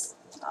 minutes.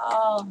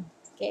 Oh,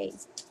 okay.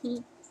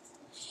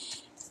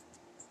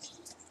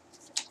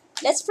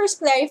 Let's first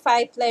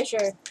clarify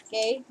pleasure.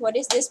 Okay, what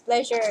is this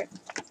pleasure?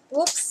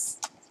 Whoops.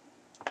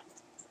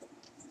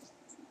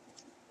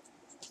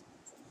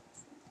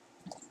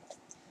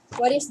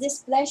 What is this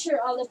pleasure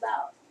all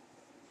about?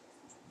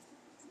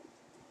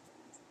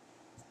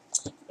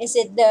 Is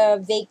it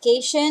the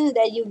vacation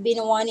that you've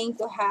been wanting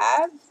to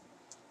have?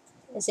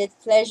 Is it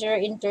pleasure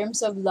in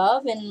terms of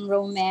love and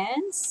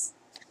romance?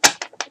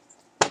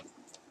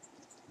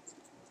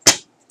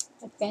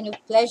 What kind of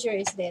pleasure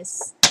is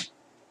this?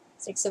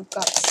 Six of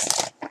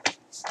Cups.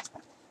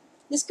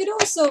 This could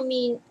also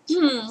mean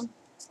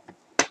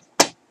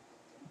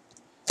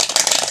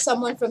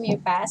someone from your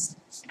past.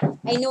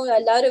 I know a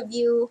lot of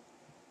you,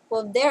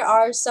 well, there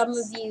are some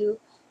of you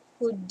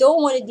who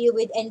don't want to deal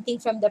with anything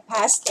from the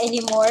past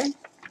anymore.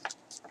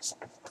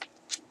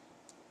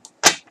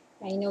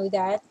 I know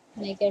that,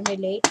 and I can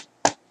relate.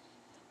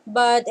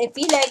 But I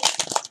feel like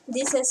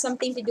this has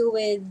something to do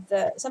with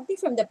something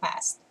from the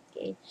past.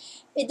 Okay,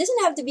 it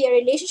doesn't have to be a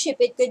relationship.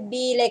 It could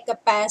be like a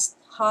past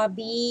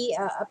hobby,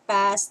 a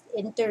past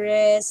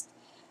interest,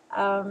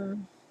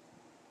 um,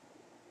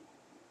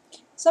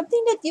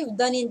 something that you've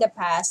done in the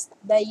past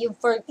that you've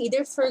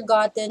either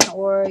forgotten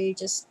or you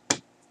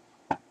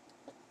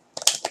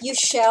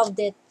shelved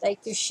it, like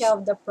you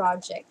shelved the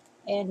project,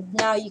 and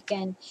now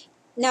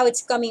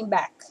it's coming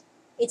back.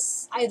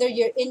 It's either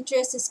your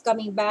interest is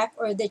coming back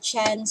or the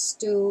chance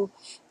to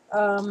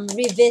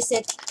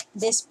revisit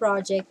this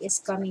project is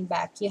coming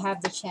back. You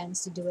have the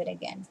chance to do it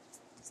again.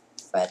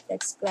 But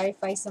let's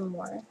clarify some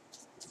more.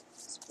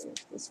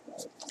 Spirit, please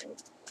clarify.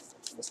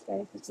 This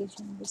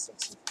clarification of the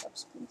Six of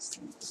Cups, please.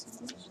 Thank you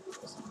so much. Thank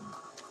you so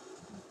much.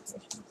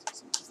 Six of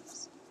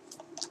Cups.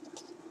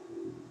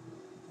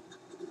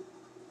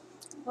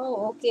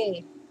 Oh,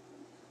 okay.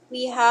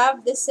 We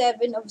have the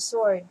Seven of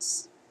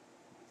Swords.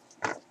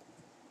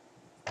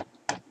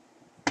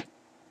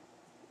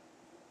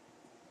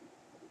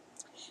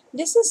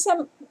 This is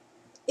some,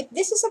 if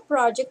this is a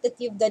project that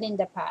you've done in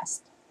the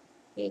past,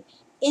 okay,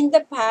 in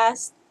the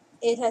past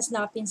it has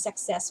not been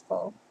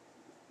successful.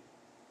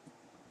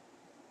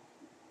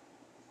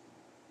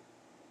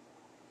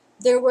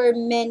 There were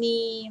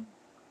many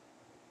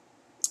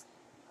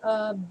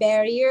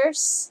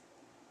barriers,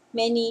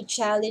 many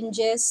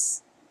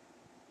challenges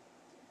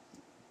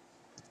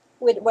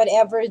with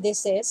whatever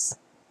this is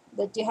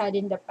that you had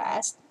in the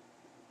past.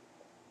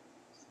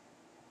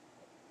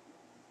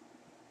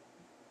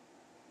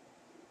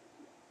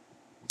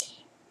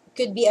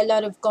 Could be a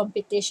lot of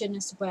competition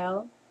as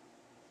well.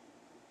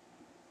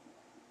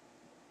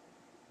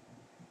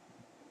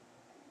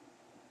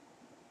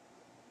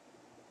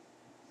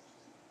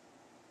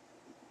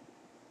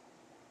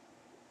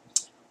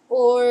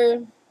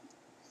 Or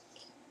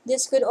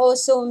this could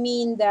also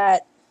mean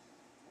that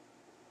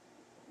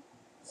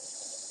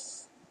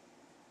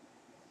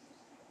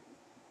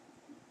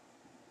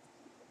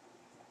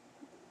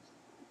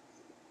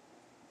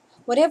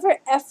whatever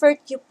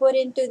effort you put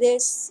into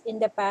this in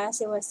the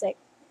past, it was like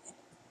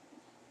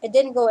it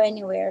didn't go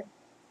anywhere.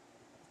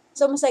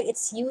 It's almost like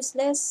it's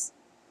useless.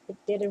 It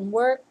didn't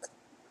work.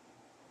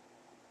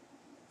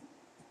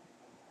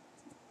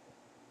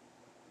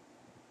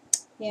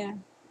 Yeah.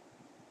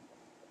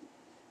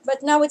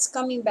 But now it's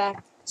coming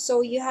back.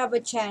 So you have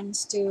a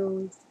chance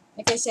to,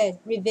 like I said,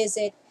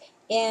 revisit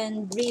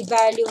and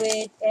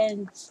reevaluate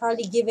and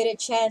probably give it a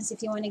chance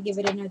if you want to give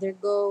it another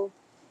go.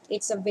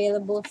 It's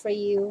available for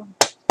you.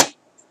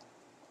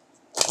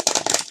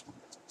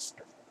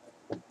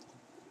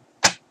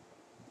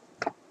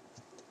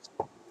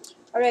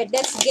 All right, no,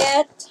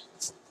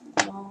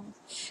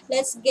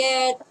 let's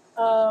get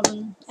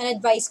an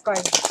advice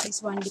card.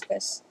 This one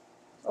because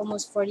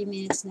almost 40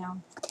 minutes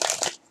now.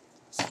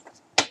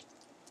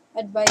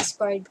 Advice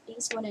card,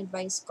 please. One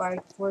advice card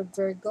for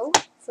Virgo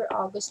for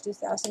August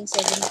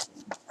 2017.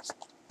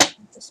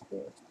 The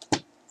Spirit.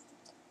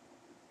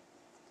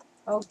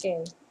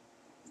 Okay.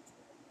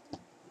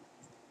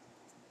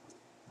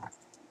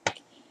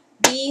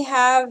 We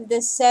have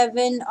the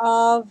Seven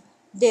of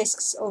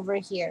Discs over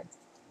here.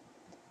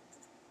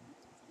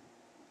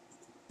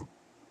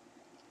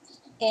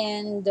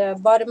 And the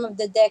bottom of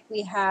the deck,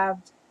 we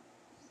have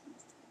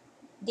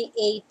the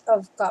Eight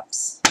of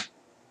Cups.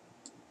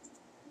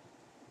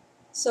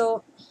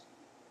 So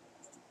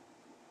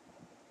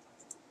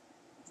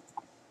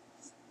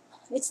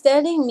it's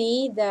telling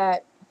me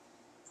that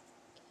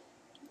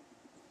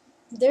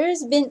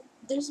there's been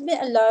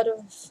a lot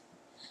of,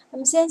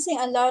 I'm sensing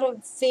a lot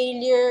of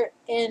failure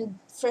and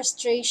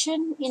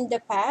frustration in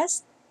the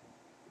past.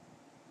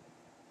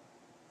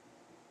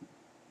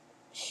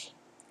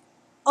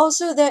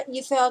 Also that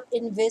you felt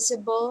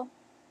invisible.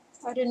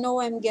 I don't know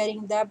why I'm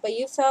getting that, but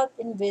you felt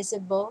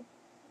invisible.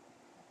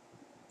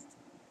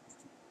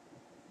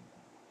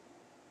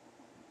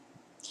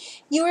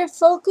 You were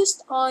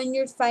focused on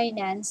your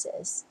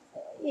finances.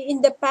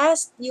 In the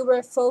past, you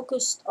were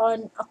focused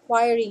on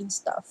acquiring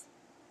stuff.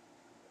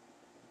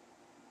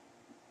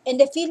 And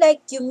I feel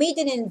like you made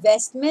an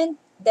investment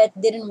that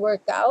didn't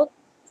work out,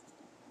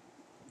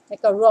 like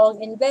a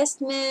wrong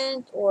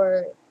investment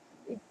or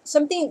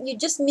something, you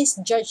just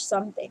misjudged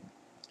something.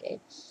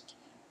 Okay.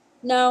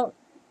 Now,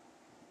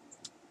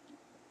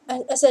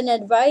 as an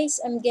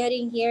advice, I'm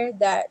getting here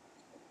that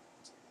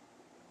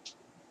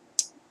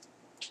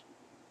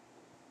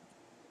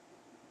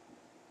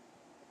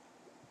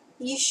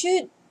you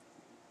should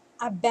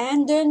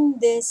abandon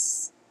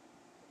this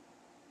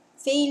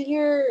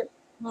failure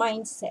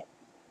mindset,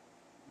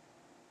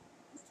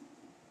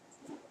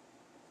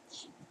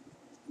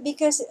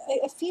 because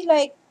I feel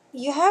like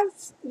you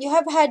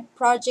have had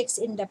projects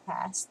in the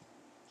past,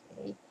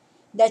 okay,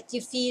 that you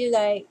feel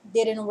like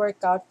didn't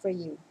work out for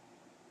you,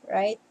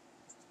 right?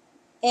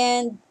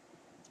 And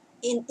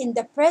in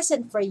the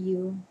present for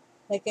you,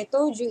 like I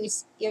told you,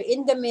 is you're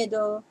in the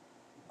middle,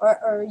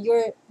 or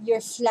you're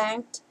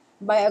flanked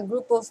by a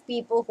group of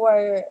people who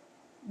are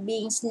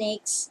being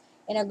snakes,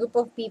 and a group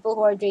of people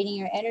who are draining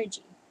your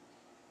energy.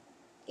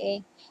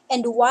 Okay.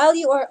 And while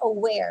you are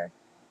aware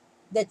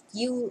that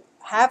you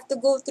have to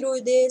go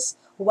through this,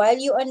 while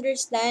you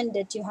understand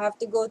that you have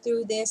to go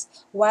through this,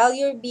 while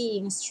you're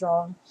being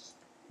strong,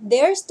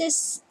 there's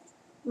this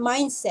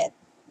mindset,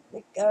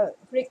 like a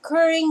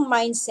recurring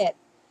mindset,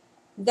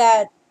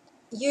 that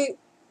you're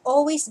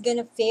always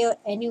gonna fail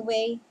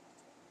anyway,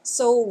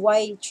 so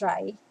why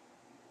try?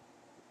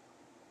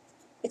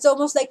 It's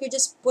almost like you're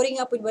just putting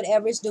up with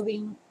whatever's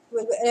doing,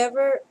 with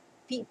whatever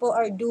people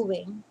are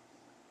doing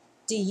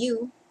to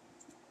you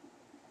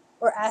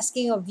or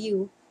asking of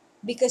you,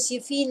 because you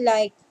feel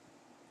like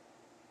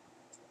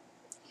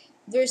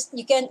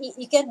you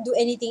can't do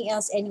anything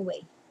else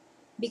anyway.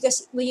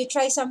 Because when you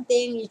try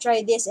something, you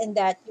try this and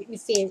that, you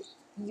fail,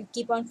 you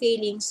keep on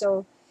failing,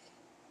 so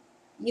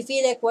you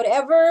feel like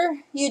whatever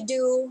you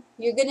do,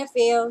 you're gonna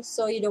fail,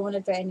 so you don't want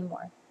to try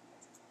anymore.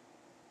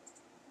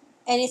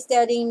 And it's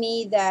telling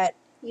me that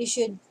you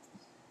should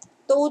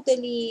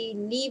totally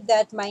leave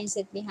that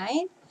mindset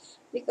behind,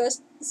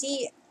 because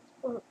see,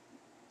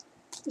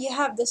 you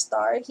have the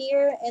star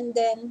here, and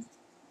then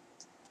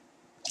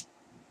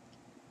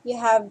you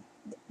have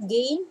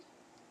gain.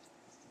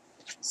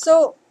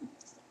 So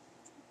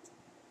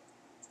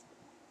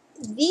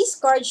these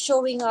cards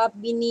showing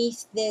up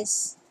beneath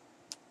this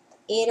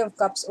eight of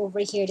cups over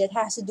here, that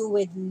has to do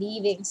with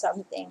leaving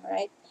something,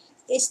 right?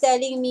 It's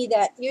telling me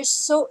that you're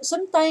so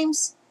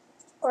sometimes,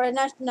 or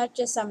not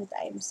just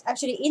sometimes,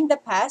 actually in the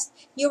past,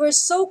 you were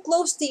so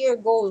close to your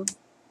goal,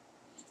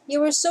 you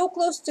were so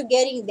close to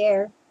getting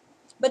there,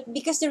 but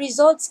because the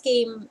results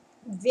came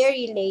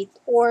very late,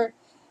 or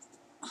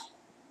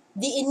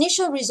the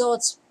initial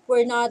results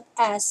were not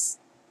as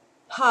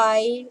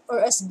high or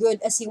as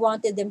good as you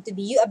wanted them to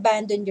be, you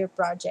abandoned your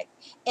project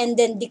and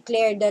then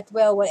declared that,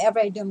 well, whatever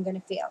I do, I'm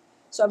going to fail.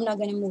 So I'm not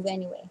going to move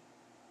anyway.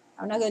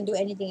 I'm not going to do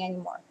anything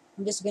anymore.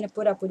 I'm just going to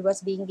put up with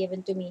what's being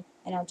given to me,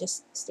 and I'll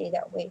just stay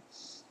that way.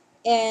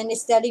 And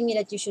it's telling me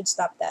that you should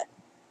stop that.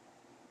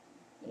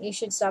 You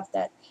should stop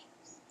that.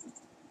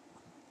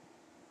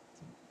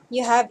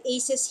 You have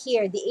aces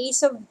here, the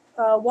ace of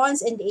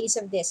wands and the ace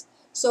of this.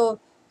 So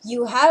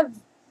you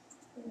have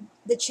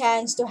the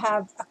chance to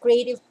have a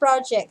creative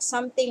project,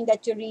 something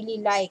that you really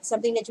like,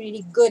 something that you're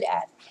really good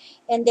at.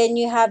 And then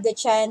you have the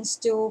chance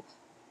to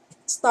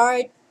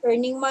start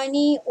earning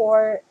money,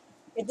 or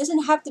it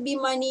doesn't have to be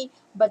money,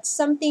 but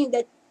something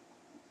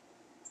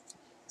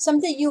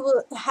you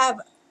will have,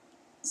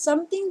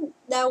 something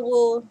that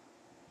will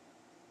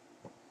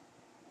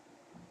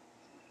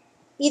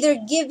either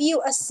give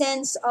you a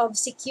sense of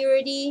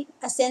security,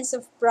 a sense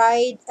of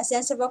pride, a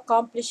sense of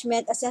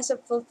accomplishment, a sense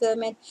of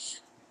fulfillment.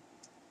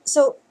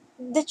 So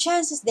the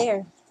chance is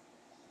there.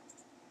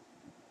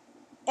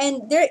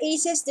 And they're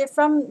aces, they're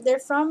from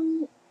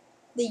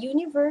the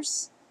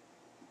universe,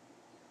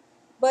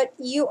 but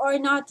you are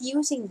not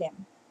using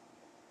them.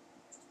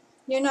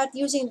 You're not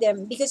using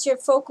them because you're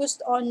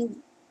focused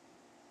on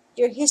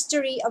your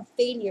history of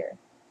failure.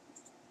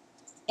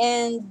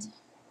 And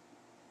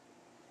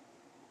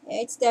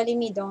it's telling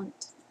me don't.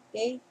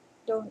 Okay?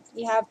 Don't.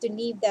 You have to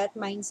leave that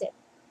mindset.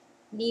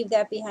 Leave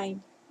that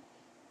behind.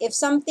 If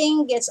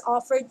something gets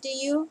offered to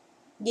you,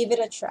 give it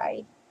a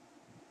try.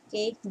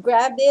 Okay?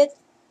 Grab it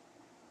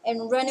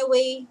and run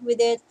away with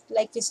it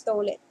like you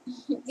stole it.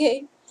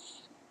 Okay?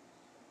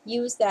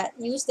 Use that.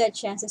 Use that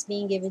chance that's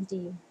being given to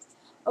you.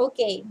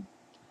 Okay.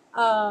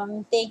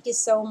 Thank you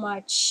so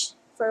much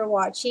for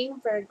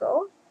watching,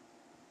 Virgo.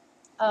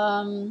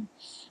 Um,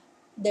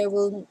 there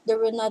will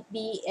not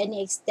be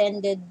any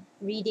extended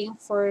reading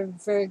for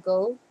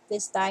Virgo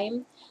this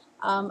time.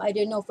 I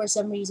don't know, for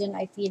some reason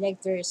I feel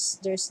like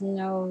there's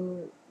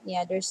no,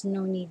 yeah, there's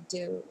no need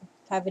to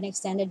have an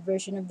extended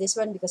version of this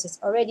one because it's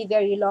already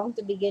very long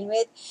to begin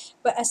with.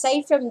 But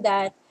aside from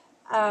that,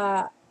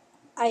 uh,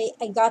 I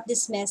got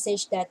this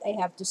message that I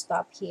have to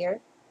stop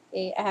here.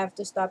 Okay, I have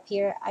to stop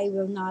here. I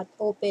will not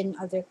open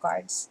other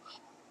cards.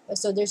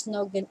 So there's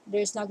not going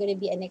to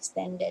be an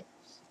extended.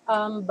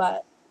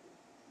 But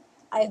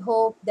I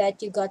hope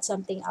that you got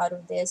something out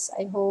of this.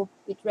 I hope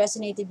it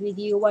resonated with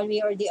you one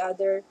way or the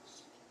other.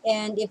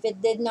 And if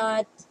it did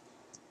not,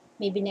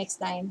 maybe next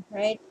time,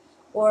 right?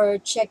 Or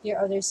check your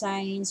other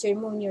signs, your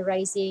moon, your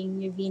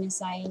rising, your Venus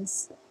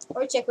signs,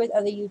 or check with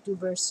other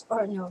YouTubers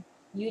or no,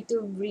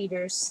 YouTube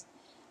readers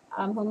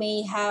who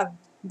may have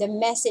the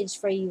message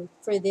for you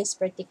for this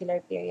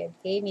particular period.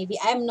 Okay, maybe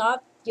I'm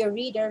not your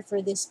reader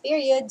for this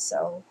period,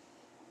 so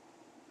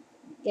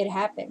it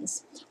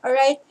happens. All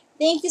right.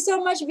 Thank you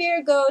so much,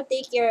 Virgo.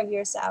 Take care of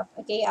yourself.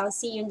 Okay, I'll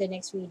see you in the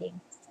next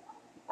reading.